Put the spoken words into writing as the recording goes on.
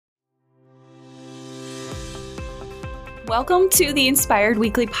Welcome to the Inspired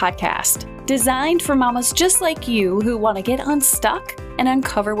Weekly Podcast, designed for mamas just like you who want to get unstuck and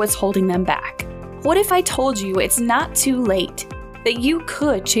uncover what's holding them back. What if I told you it's not too late, that you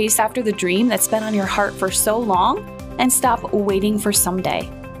could chase after the dream that's been on your heart for so long and stop waiting for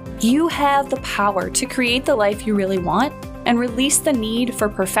someday? You have the power to create the life you really want and release the need for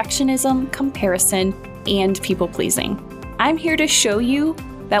perfectionism, comparison, and people-pleasing. I'm here to show you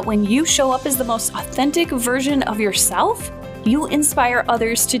that when you show up as the most authentic version of yourself, you inspire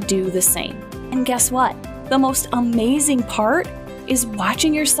others to do the same. And guess what? The most amazing part is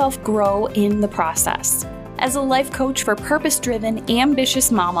watching yourself grow in the process. As a life coach for purpose-driven,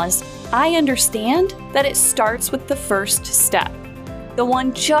 ambitious mamas, I understand that it starts with the first step, the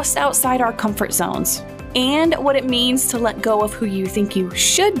one just outside our comfort zones, and what it means to let go of who you think you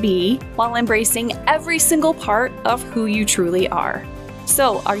should be while embracing every single part of who you truly are.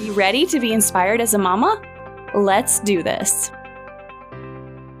 So, are you ready to be inspired as a mama? Let's do this.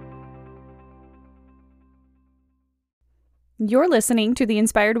 You're listening to the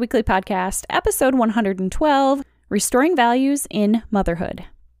Inspired Weekly Podcast, episode 112, Restoring Values in Motherhood.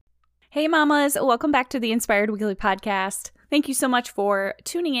 Hey mamas, welcome back to the Inspired Weekly Podcast. Thank you so much for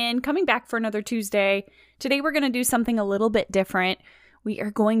tuning in, coming back for another Tuesday. Today we're going to do something a little bit different. We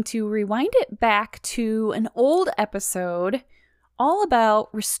are going to rewind it back to an old episode all about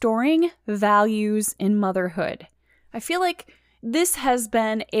restoring values in motherhood. I feel like this has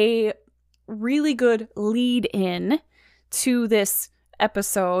been a really good lead in to this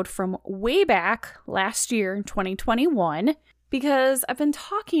episode from way back last year in 2021, because I've been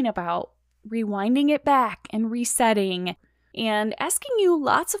talking about rewinding it back and resetting and asking you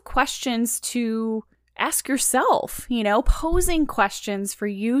lots of questions to ask yourself, posing questions for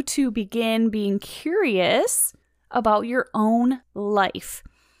you to begin being curious about your own life.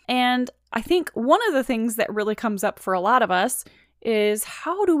 And I think one of the things that really comes up for a lot of us is,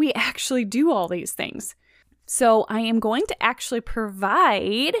 how do we actually do all these things? So I am going to actually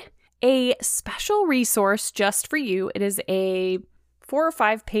provide a special resource just for you. It is a 4 or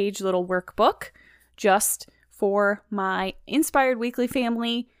 5 page little workbook just for my Inspired Weekly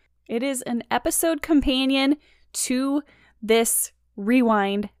family. It is an episode companion to this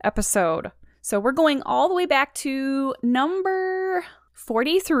rewind episode. So we're going all the way back to number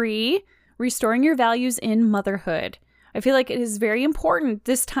 43, Restoring Your Values in Motherhood. I feel like it is very important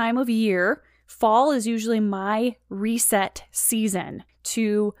this time of year. Fall is usually my reset season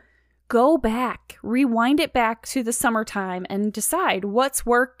to go back, rewind it back to the summertime and decide what's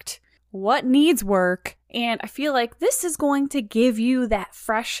worked, what needs work. And I feel like this is going to give you that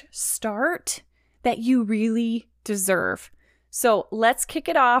fresh start that you really deserve. So let's kick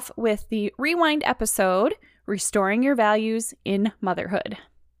it off with the rewind episode, Restoring Your Values in Motherhood.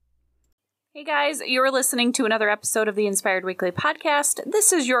 Hey guys, you're listening to another episode of the Inspired Weekly Podcast.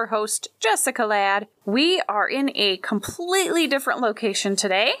 This is your host, Jessica Ladd. We are in a completely different location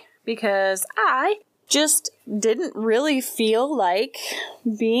today because I just didn't really feel like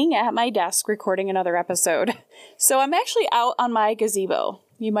being at my desk recording another episode. So I'm actually out on my gazebo.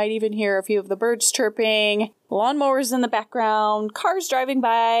 You might even hear a few of the birds chirping, lawnmowers in the background, cars driving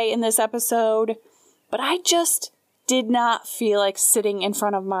by in this episode. But I just did not feel like sitting in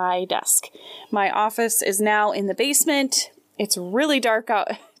front of my desk. My office is now in the basement. It's really dark out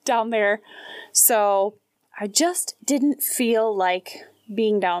down there. So I just didn't feel like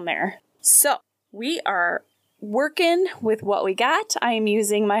being down there. So we are working with what we got. I am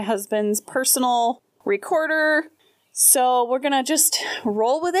using my husband's personal recorder. So we're going to just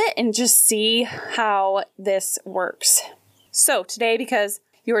roll with it and just see how this works. So today, because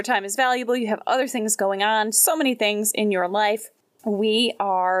your time is valuable, you have other things going on, so many things in your life, we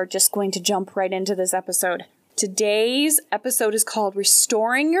are just going to jump right into this episode. Today's episode is called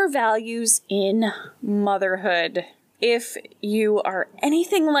Restoring Your Values in Motherhood. If you are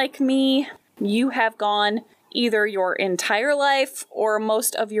anything like me, you have gone either your entire life or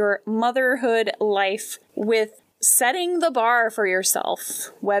most of your motherhood life with setting the bar for yourself,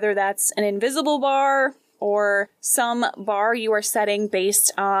 whether that's an invisible bar or some bar you are setting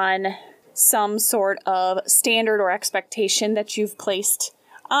based on some sort of standard or expectation that you've placed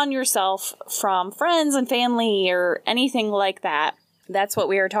on yourself from friends and family or anything like that. That's what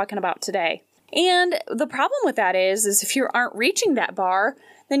we are talking about today. And the problem with that is if you aren't reaching that bar,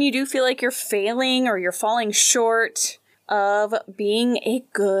 then you do feel like you're failing or you're falling short of being a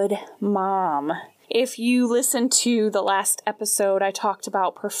good mom. If you listen to the last episode, I talked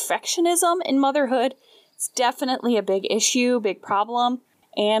about perfectionism in motherhood. It's definitely a big issue, big problem,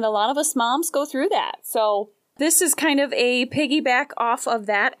 and a lot of us moms go through that. So this is kind of a piggyback off of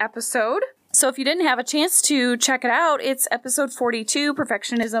that episode. So if you didn't have a chance to check it out, it's episode 42,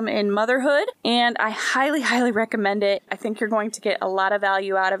 Perfectionism in Motherhood, and I highly, highly recommend it. I think you're going to get a lot of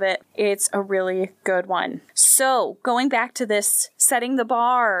value out of it. It's a really good one. So going back to this setting the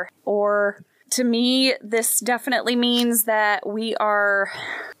bar, or to me, this definitely means that we are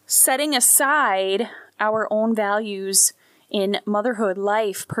setting aside our own values in motherhood,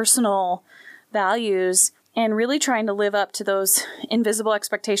 life, personal values, and really trying to live up to those invisible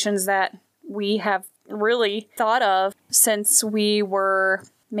expectations that we have really thought of since we were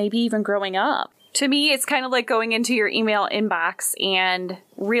maybe even growing up. To me, it's kind of like going into your email inbox and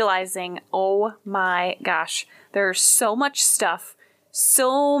realizing, oh my gosh, there's so much stuff,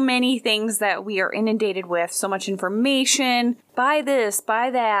 so many things that we are inundated with, so much information. Buy this, buy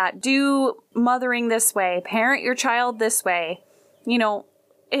that, do mothering this way, parent your child this way. You know,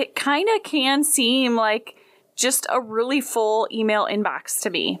 it kind of can seem like just a really full email inbox to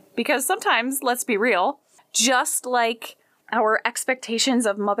me, because sometimes, let's be real, just like our expectations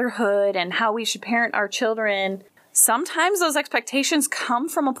of motherhood and how we should parent our children, sometimes those expectations come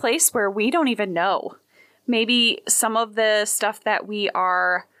from a place where we don't even know. Maybe some of the stuff that we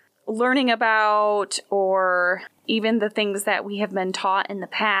are learning about, or even the things that we have been taught in the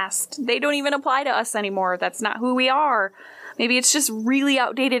past, they don't even apply to us anymore. That's not who we are. Maybe it's just really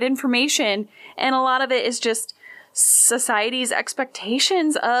outdated information, and a lot of it is just society's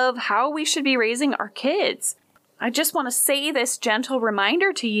expectations of how we should be raising our kids. I just want to say this gentle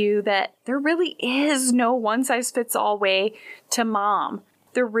reminder to you that there really is no one-size-fits-all way to mom.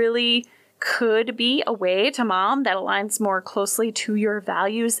 There really could be a way to mom that aligns more closely to your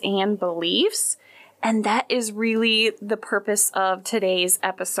values and beliefs, and that is really the purpose of today's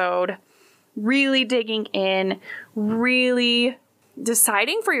episode. Really digging in, really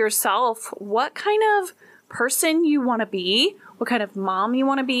deciding for yourself what kind of person you want to be, what kind of mom you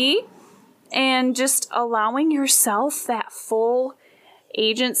want to be, and just allowing yourself that full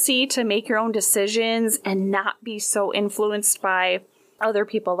agency to make your own decisions and not be so influenced by other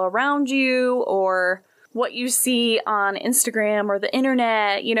people around you or what you see on Instagram or the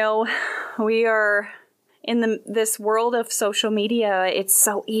internet. You know, we are in this world of social media. It's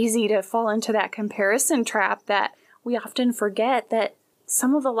so easy to fall into that comparison trap that we often forget that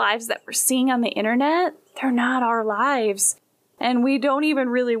some of the lives that we're seeing on the internet, they're not our lives. And we don't even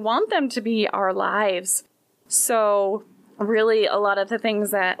really want them to be our lives. So really, a lot of the things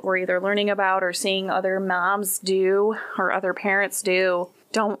that we're either learning about or seeing other moms do or other parents do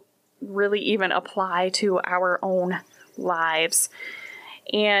don't really even apply to our own lives.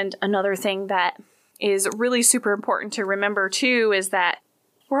 And another thing that is really super important to remember too is that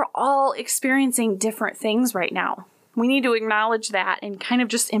we're all experiencing different things right now. We need to acknowledge that and kind of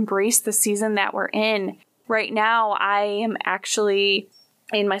just embrace the season that we're in. Right now, I am actually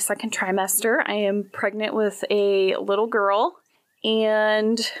in my second trimester. I am pregnant with a little girl,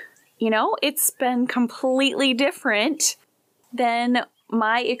 and you know, it's been completely different than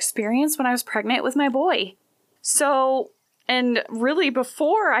my experience when I was pregnant with my boy. So, and really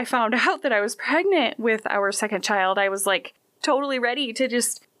before I found out that I was pregnant with our second child, I was like totally ready to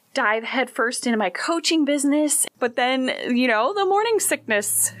just dive headfirst into my coaching business. But then, you know, the morning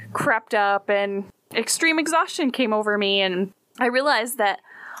sickness crept up and extreme exhaustion came over me. And I realized that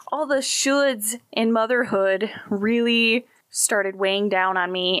all the shoulds in motherhood really started weighing down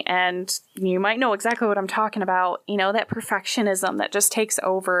on me. And you might know exactly what I'm talking about. You know, that perfectionism that just takes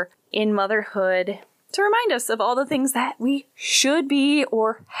over in motherhood to remind us of all the things that we should be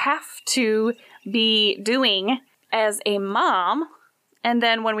or have to be doing as a mom. And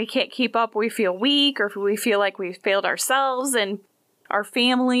then when we can't keep up, we feel weak, or we feel like we've failed ourselves and our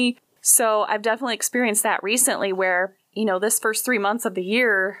family. So I've definitely experienced that recently where, you know, this first 3 months of the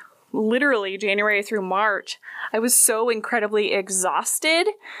year, literally January through March, I was so incredibly exhausted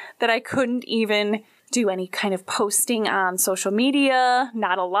that I couldn't even do any kind of posting on social media,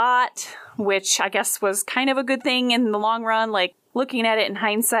 not a lot, which I guess was kind of a good thing in the long run. Like, looking at it in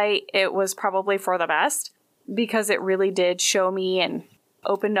hindsight, it was probably for the best because it really did show me and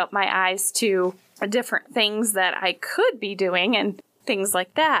opened up my eyes to different things that I could be doing and things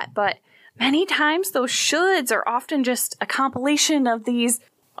like that. But many times those shoulds are often just a compilation of these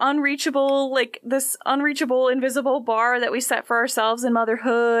unreachable, like this unreachable invisible bar that we set for ourselves in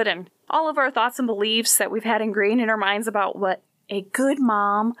motherhood, and all of our thoughts and beliefs that we've had ingrained in our minds about what a good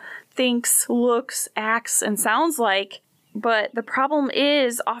mom thinks, looks, acts, and sounds like. But the problem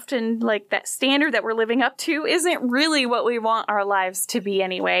is often like that standard that we're living up to isn't really what we want our lives to be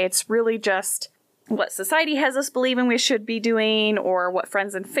anyway. It's really just what society has us believing we should be doing, or what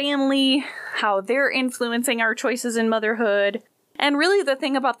friends and family, how they're influencing our choices in motherhood. And really the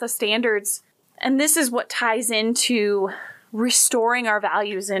thing about the standards, and this is what ties into restoring our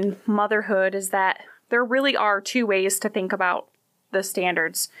values in motherhood, is that there really are two ways to think about the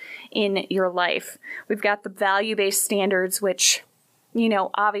standards in your life. We've got the value-based standards, which,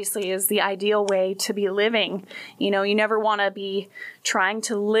 obviously is the ideal way to be living. You never want to be trying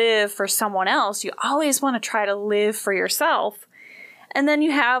to live for someone else. You always want to try to live for yourself. And then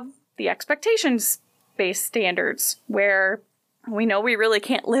you have the expectations-based standards, where we know we really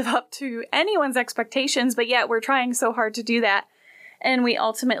can't live up to anyone's expectations, but yet we're trying so hard to do that. And we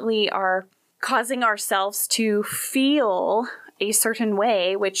ultimately are causing ourselves to feel a certain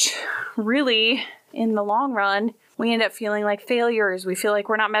way, which really, in the long run, we end up feeling like failures. We feel like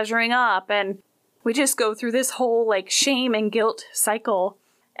we're not measuring up, and we just go through this whole shame and guilt cycle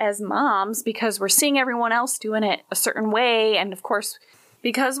as moms because we're seeing everyone else doing it a certain way. And of course,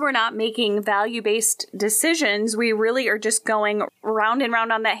 because we're not making value-based decisions, we really are just going round and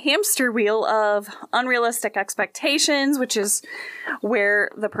round on that hamster wheel of unrealistic expectations, which is where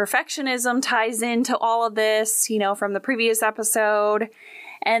the perfectionism ties into all of this, from the previous episode.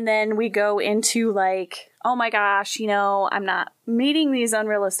 And then we go into oh my gosh, I'm not meeting these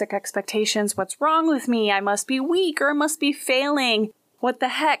unrealistic expectations. What's wrong with me? I must be weak, or I must be failing. What the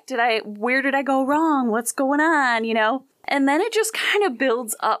heck where did I go wrong? What's going on, And then it just kind of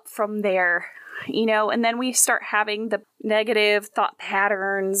builds up from there, and then we start having the negative thought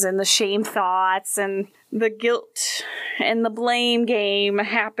patterns and the shame thoughts, and the guilt and the blame game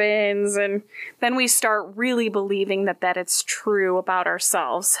happens. And then we start really believing that it's true about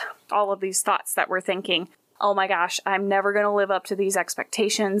ourselves. All of these thoughts that we're thinking, oh my gosh, I'm never going to live up to these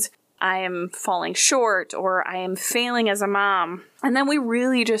expectations. I am falling short, or I am failing as a mom. And then we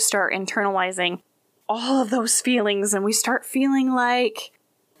really just start internalizing all of those feelings, and we start feeling like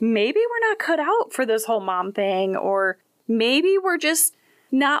maybe we're not cut out for this whole mom thing, or maybe we're just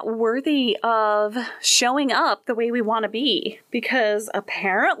not worthy of showing up the way we want to be, because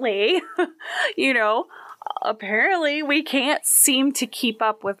apparently, apparently we can't seem to keep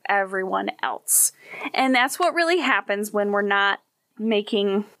up with everyone else. And that's what really happens when we're not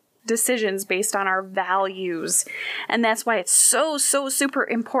making decisions based on our values. And that's why it's so super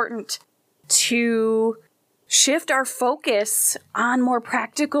important to shift our focus on more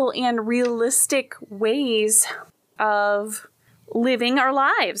practical and realistic ways of living our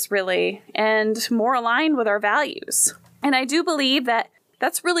lives, really, and more aligned with our values. And I do believe that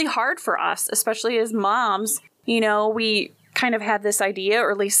that's really hard for us, especially as moms. We kind of have this idea,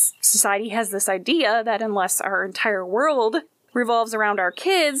 or at least society has this idea, that unless our entire world revolves around our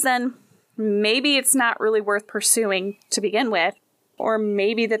kids, then maybe it's not really worth pursuing to begin with. Or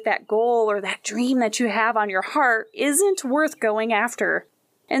maybe that goal or that dream that you have on your heart isn't worth going after.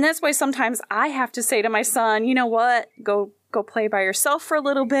 And that's why sometimes I have to say to my son, you know what, go play by yourself for a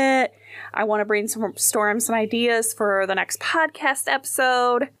little bit. I want to brainstorm some ideas for the next podcast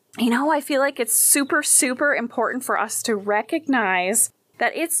episode. I feel like it's super important for us to recognize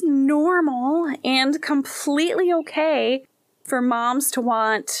that it's normal and completely okay for moms to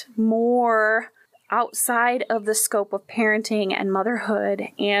want more outside of the scope of parenting and motherhood.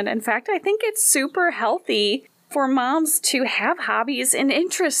 And in fact, I think it's super healthy for moms to have hobbies and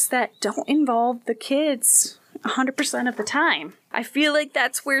interests that don't involve the kids 100% of the time. I feel like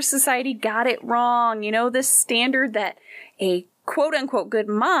that's where society got it wrong. This standard that a quote-unquote good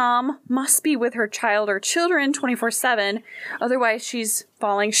mom must be with her child or children 24/7. Otherwise, she's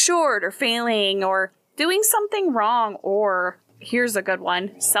falling short or failing or doing something wrong, or, here's a good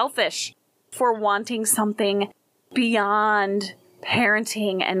one, selfish for wanting something beyond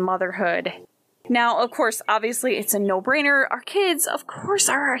parenting and motherhood. Now, of course, obviously, it's a no-brainer. Our kids, of course,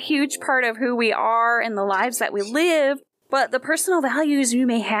 are a huge part of who we are and the lives that we live. But the personal values you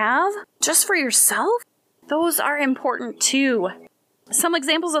may have just for yourself, those are important too. Some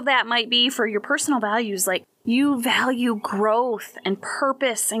examples of that might be for your personal values, like you value growth and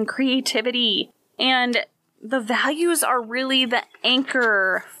purpose and creativity. And the values are really the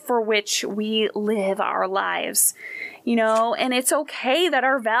anchor for which we live our lives, and it's okay that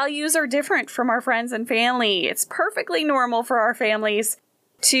our values are different from our friends and family. It's perfectly normal for our families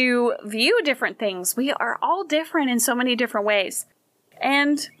to view different things. We are all different in so many different ways.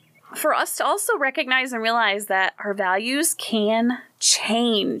 And for us to also recognize and realize that our values can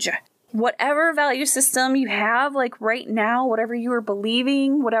change. Whatever value system you have, like right now, whatever you are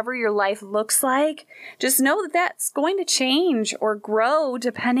believing, whatever your life looks like, just know that that's going to change or grow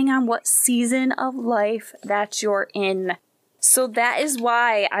depending on what season of life that you're in. So that is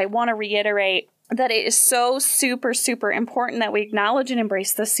why I want to reiterate that it is so super important that we acknowledge and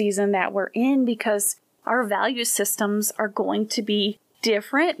embrace the season that we're in, because our value systems are going to be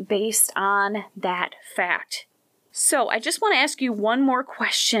different based on that fact. So I just want to ask you one more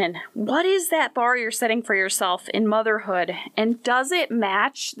question. What is that bar you're setting for yourself in motherhood? And does it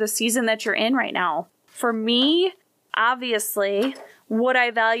match the season that you're in right now? For me, obviously, what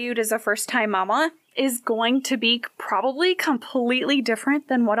I valued as a first-time mama is going to be probably completely different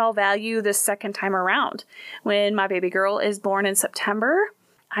than what I'll value the second time around. When my baby girl is born in September,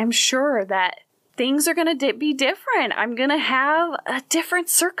 I'm sure that things are going to be different. I'm going to have a different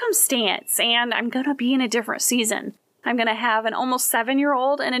circumstance, and I'm going to be in a different season. I'm going to have an almost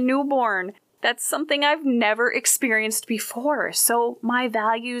 7-year-old and a newborn. That's something I've never experienced before. So my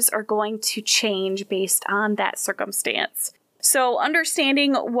values are going to change based on that circumstance. So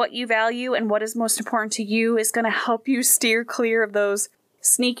understanding what you value and what is most important to you is going to help you steer clear of those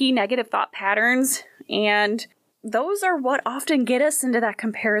sneaky negative thought patterns. And those are what often get us into that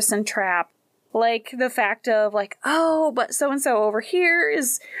comparison trap. Like the fact of oh, but so-and-so over here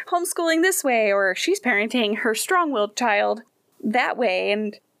is homeschooling this way, or she's parenting her strong-willed child that way.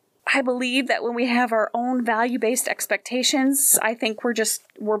 And I believe that when we have our own value-based expectations, I think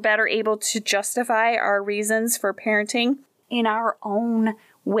we're better able to justify our reasons for parenting in our own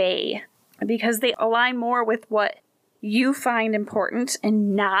way, because they align more with what you find important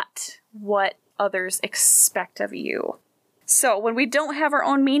and not what others expect of you. So when we don't have our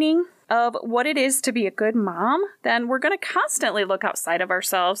own meaning of what it is to be a good mom, then we're going to constantly look outside of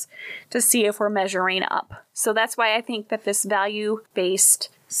ourselves to see if we're measuring up. So that's why I think that this value-based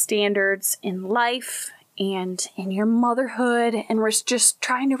standards in life and in your motherhood, and we're just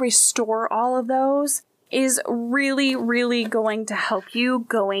trying to restore all of those, is really, really going to help you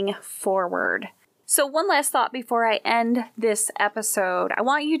going forward. So one last thought before I end this episode. I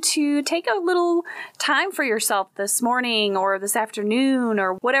want you to take a little time for yourself this morning or this afternoon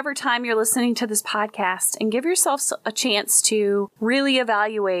or whatever time you're listening to this podcast, and give yourself a chance to really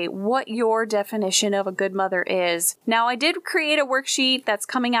evaluate what your definition of a good mother is. Now, I did create a worksheet that's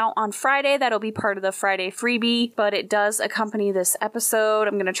coming out on Friday. That'll be part of the Friday freebie, but it does accompany this episode.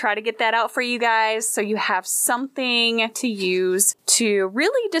 I'm going to try to get that out for you guys so you have something to use to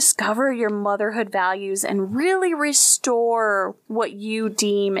really discover your motherhood values and really restore what you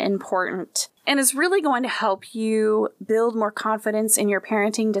deem important. And is really going to help you build more confidence in your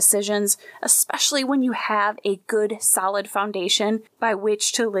parenting decisions, especially when you have a good, solid foundation by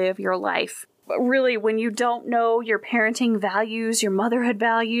which to live your life. But really, when you don't know your parenting values, your motherhood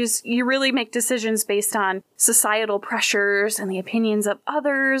values, you really make decisions based on societal pressures and the opinions of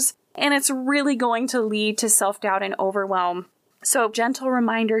others, and it's really going to lead to self-doubt and overwhelm. So, gentle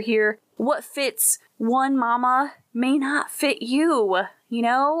reminder here, what fits one mama may not fit you. You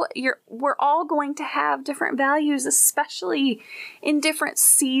know, we're all going to have different values, especially in different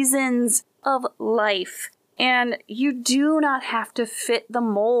seasons of life. And you do not have to fit the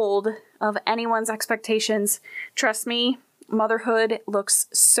mold of anyone's expectations. Trust me, motherhood looks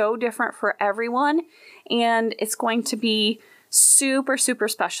so different for everyone, and it's going to be super, super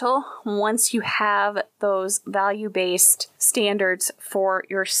special once you have those value-based standards for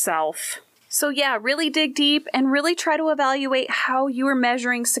yourself. So yeah, really dig deep and really try to evaluate how you are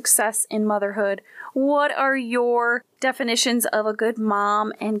measuring success in motherhood. What are your definitions of a good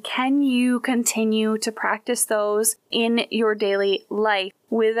mom, and can you continue to practice those in your daily life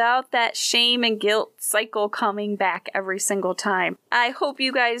without that shame and guilt cycle coming back every single time? I hope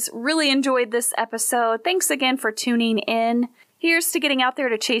you guys really enjoyed this episode. Thanks again for tuning in. Here's to getting out there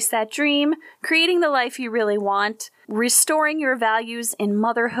to chase that dream, creating the life you really want, restoring your values in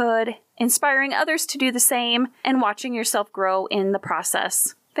motherhood, inspiring others to do the same, and watching yourself grow in the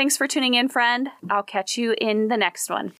process. Thanks for tuning in, friend. I'll catch you in the next one.